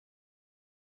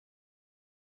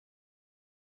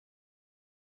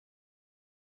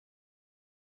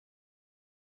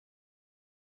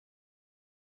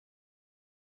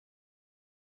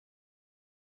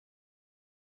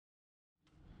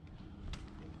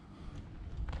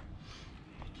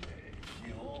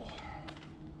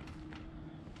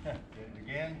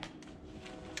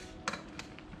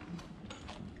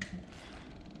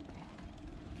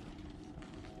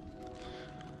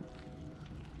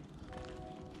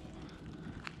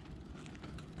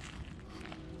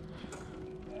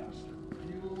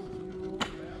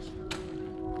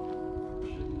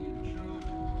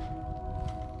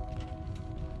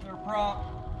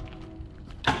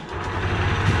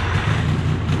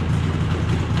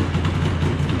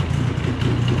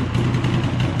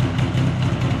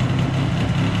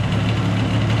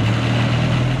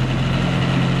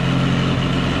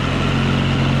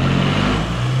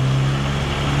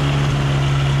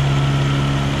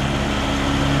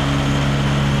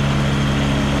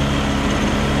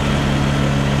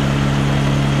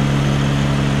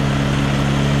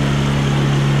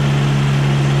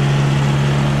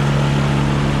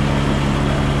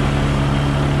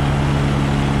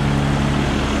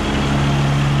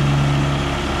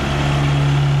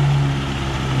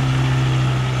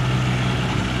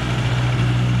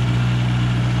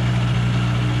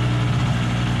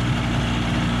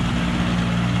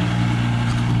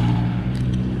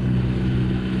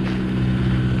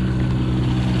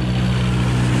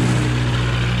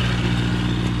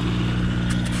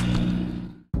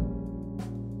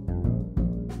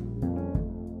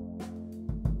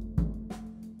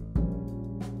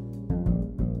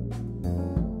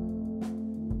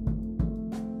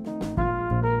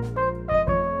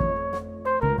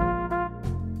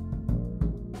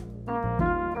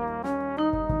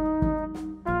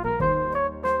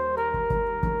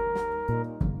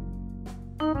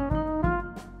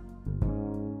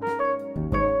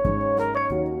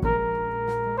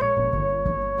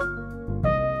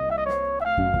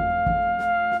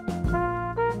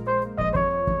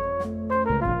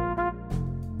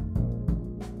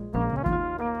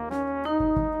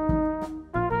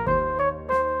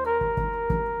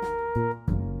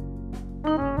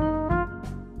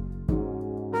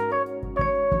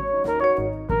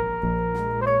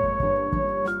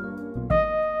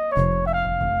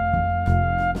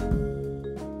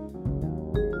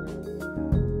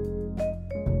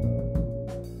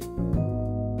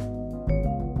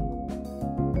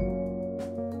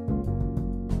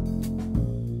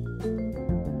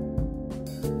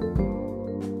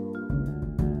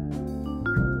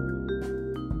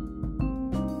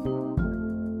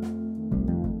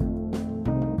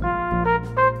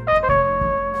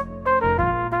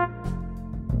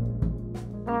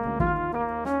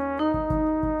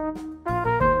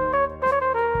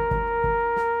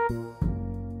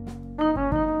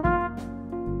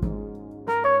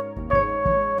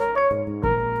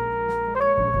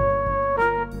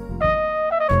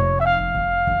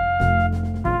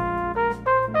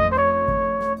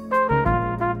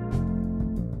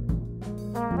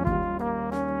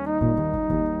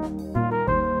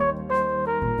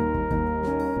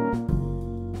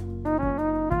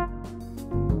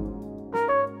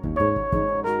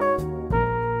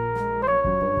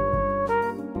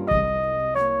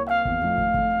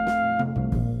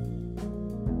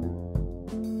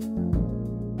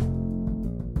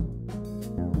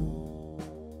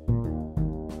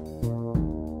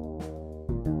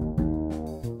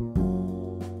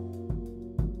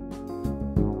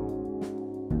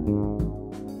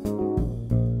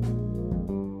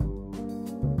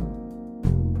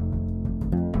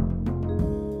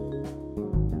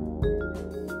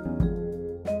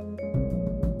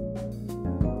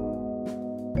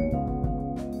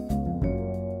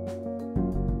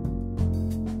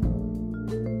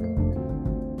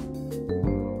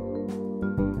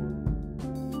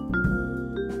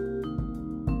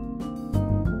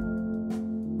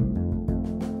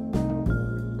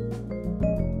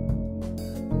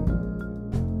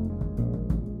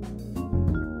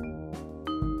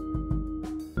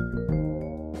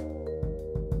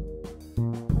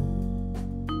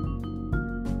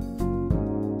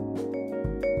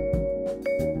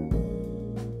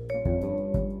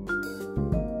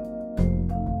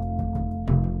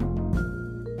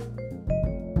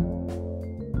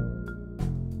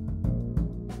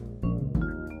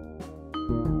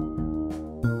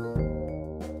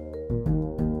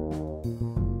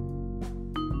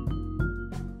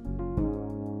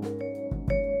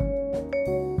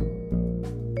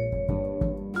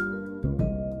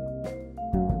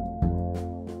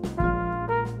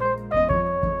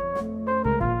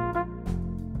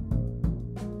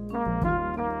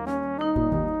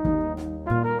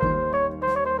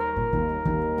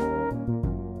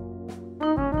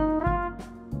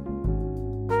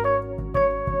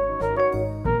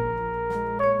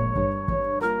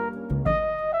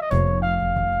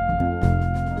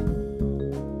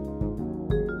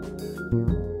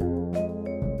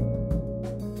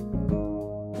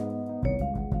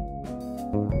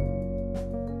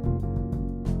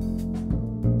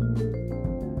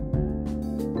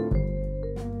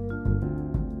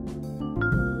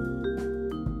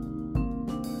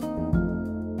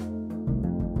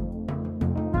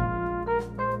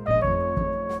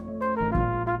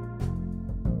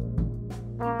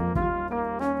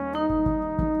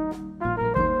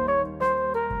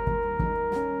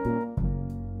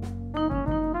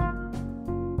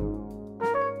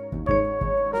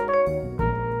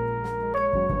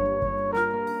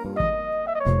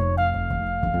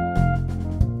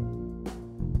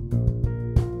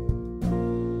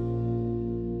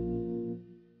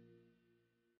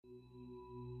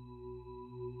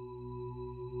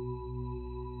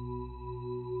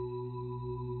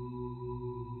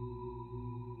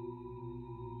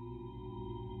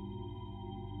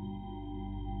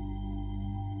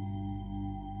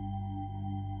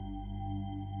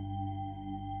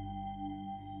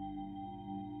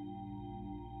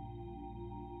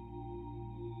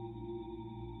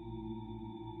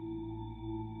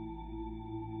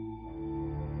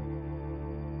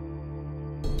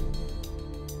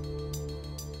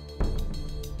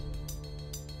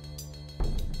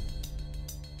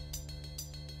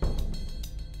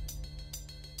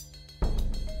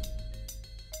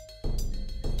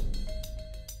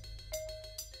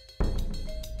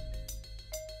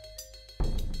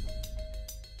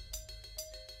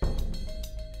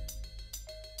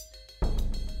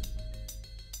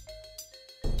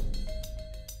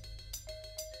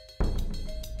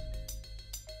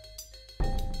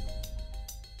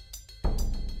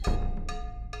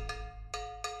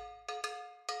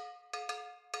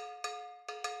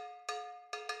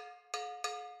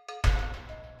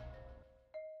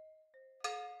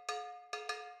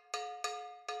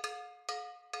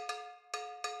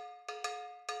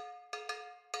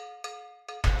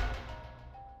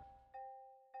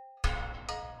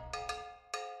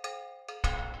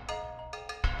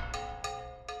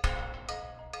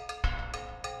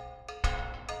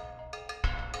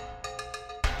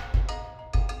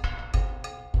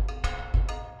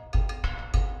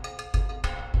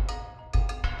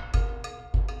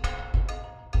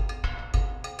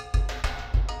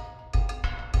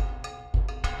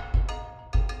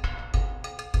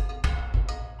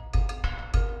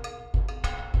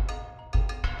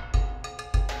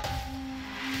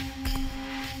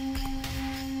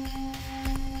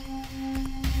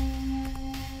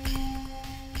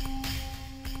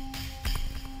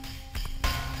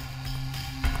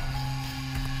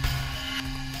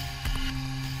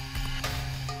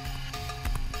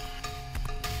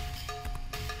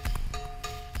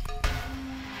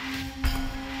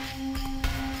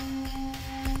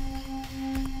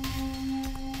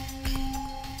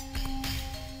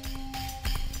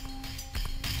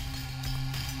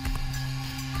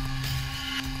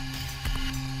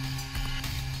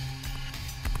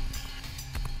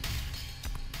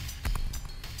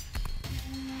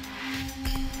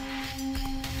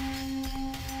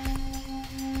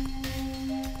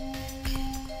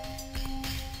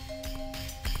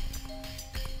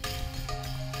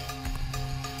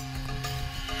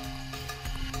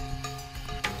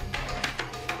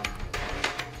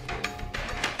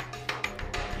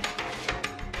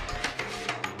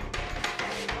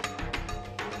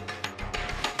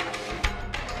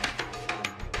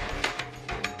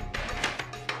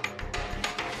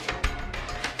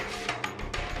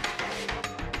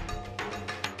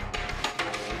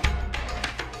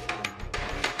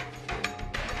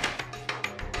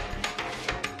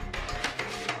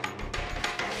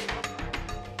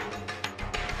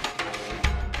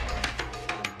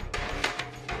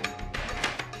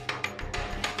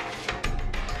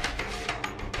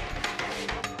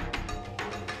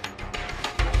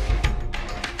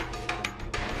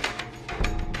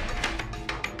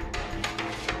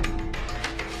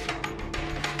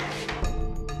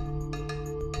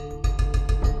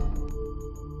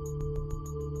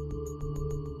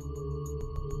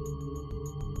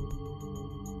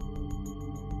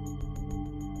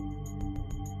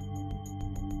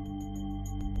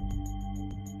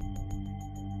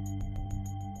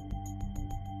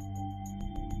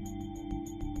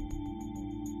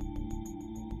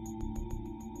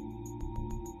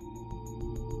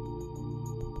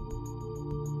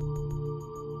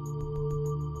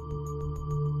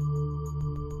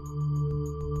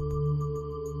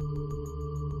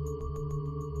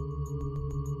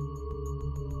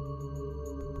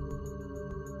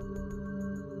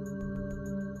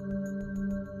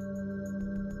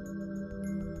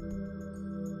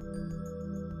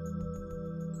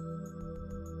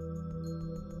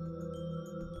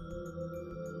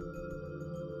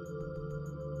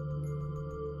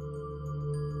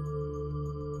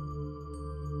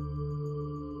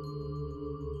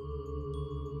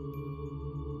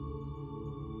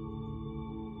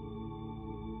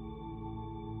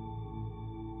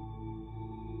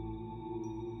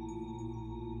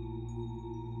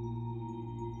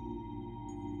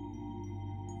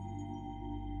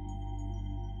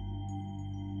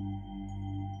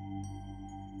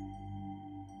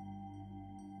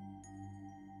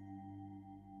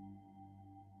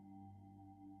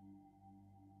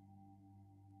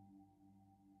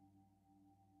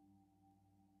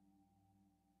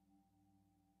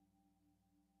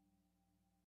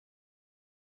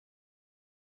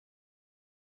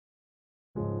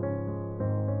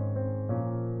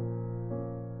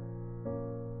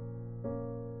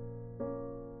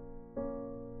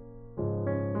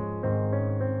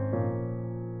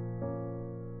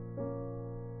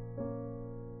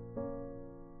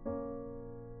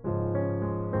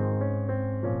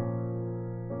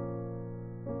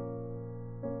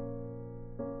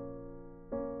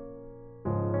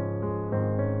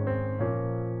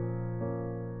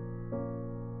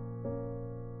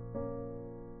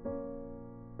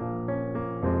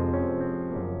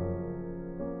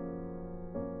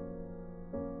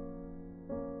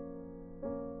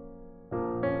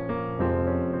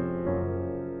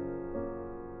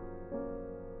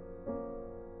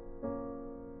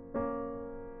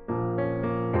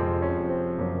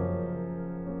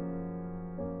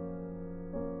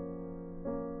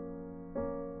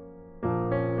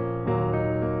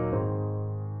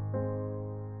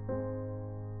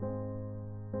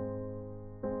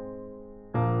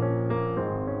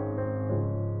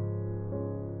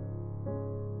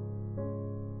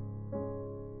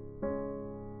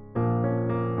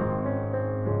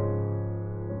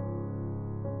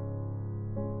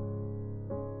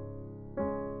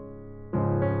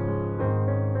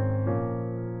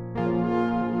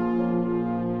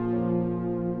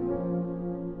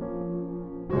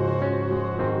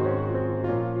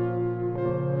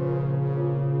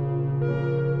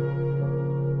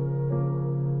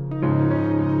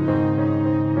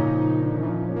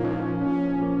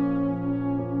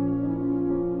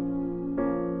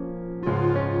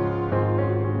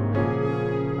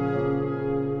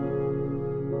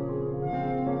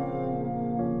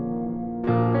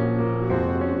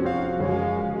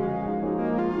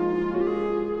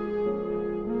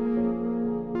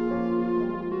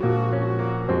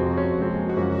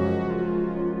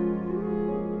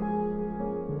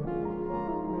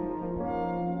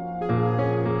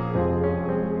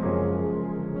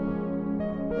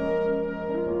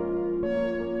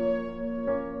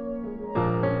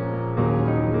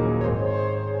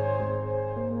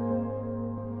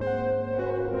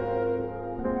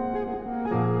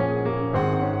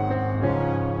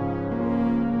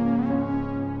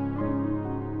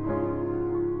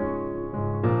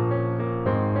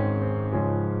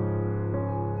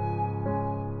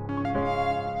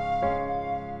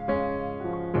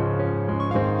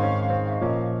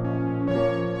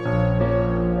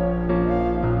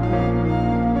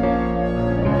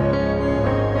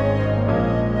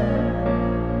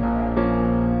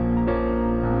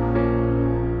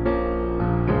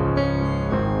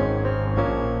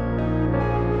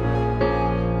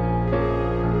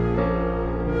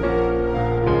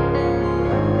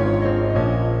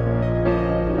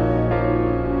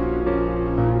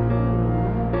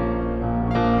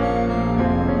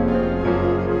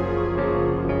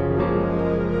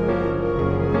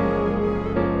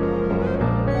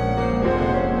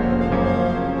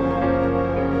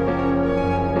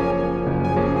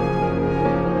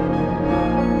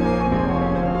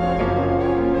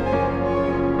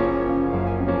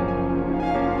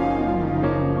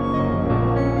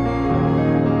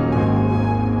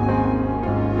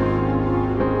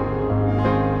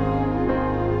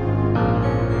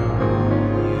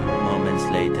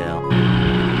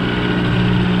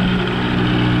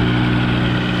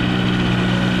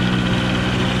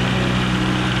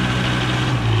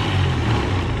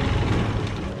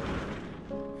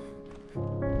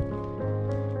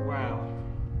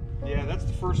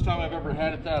first time I've ever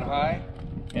had it that high,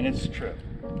 and it's a trip.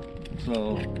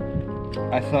 So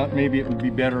I thought maybe it would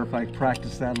be better if I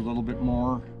practiced that a little bit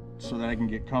more so that I can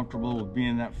get comfortable with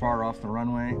being that far off the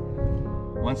runway.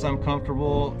 Once I'm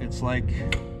comfortable, it's like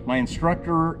my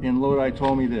instructor in Lodi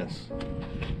told me this.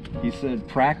 He said,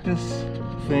 practice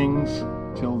things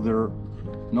till they're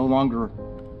no longer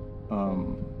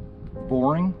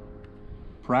boring.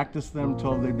 Practice them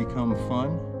till they become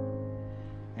fun.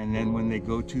 And then when they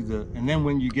go to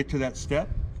when you get to that step,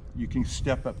 you can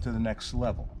step up to the next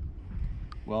level.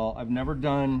 Well, I've never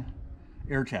done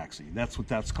air taxi. That's what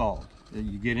that's called.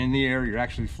 You get in the air, you're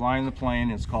actually flying the plane,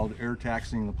 it's called air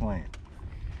taxiing the plane.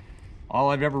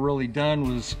 All I've ever really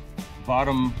done was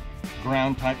bottom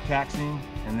ground type taxiing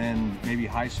and then maybe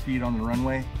high speed on the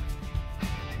runway.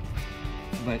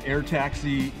 But air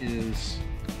taxi is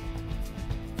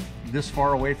this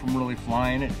far away from really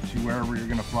flying it to wherever you're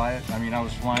gonna fly it. I mean, I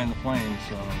was flying the plane,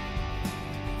 so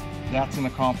that's an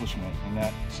accomplishment, and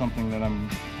that's something that I'm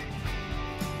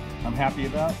happy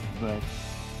about. But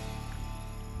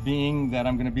being that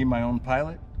I'm gonna be my own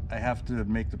pilot, I have to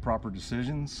make the proper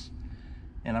decisions.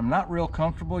 And I'm not real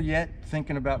comfortable yet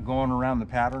thinking about going around the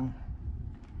pattern.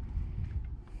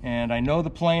 And I know the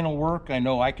plane will work. I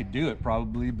know I could do it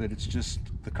probably, but it's just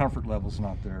the comfort level's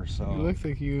not there. So you look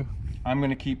like you. I'm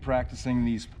going to keep practicing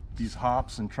these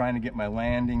hops and trying to get my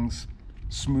landings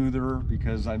smoother,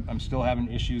 because I'm still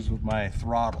having issues with my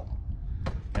throttle,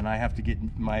 and I have to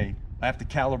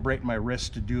calibrate my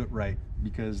wrist to do it right,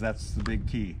 because that's the big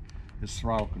key, is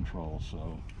throttle control.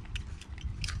 So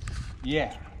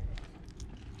yeah,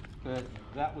 but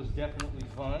that was definitely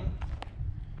fun,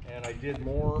 and I did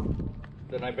more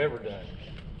than I've ever done,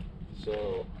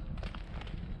 so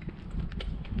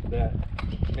that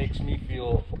makes me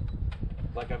feel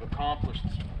like I've accomplished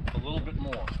a little bit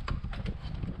more.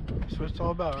 That's what it's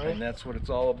all about, right? And that's what it's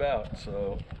all about.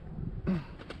 So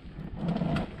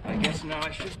I guess now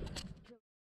I should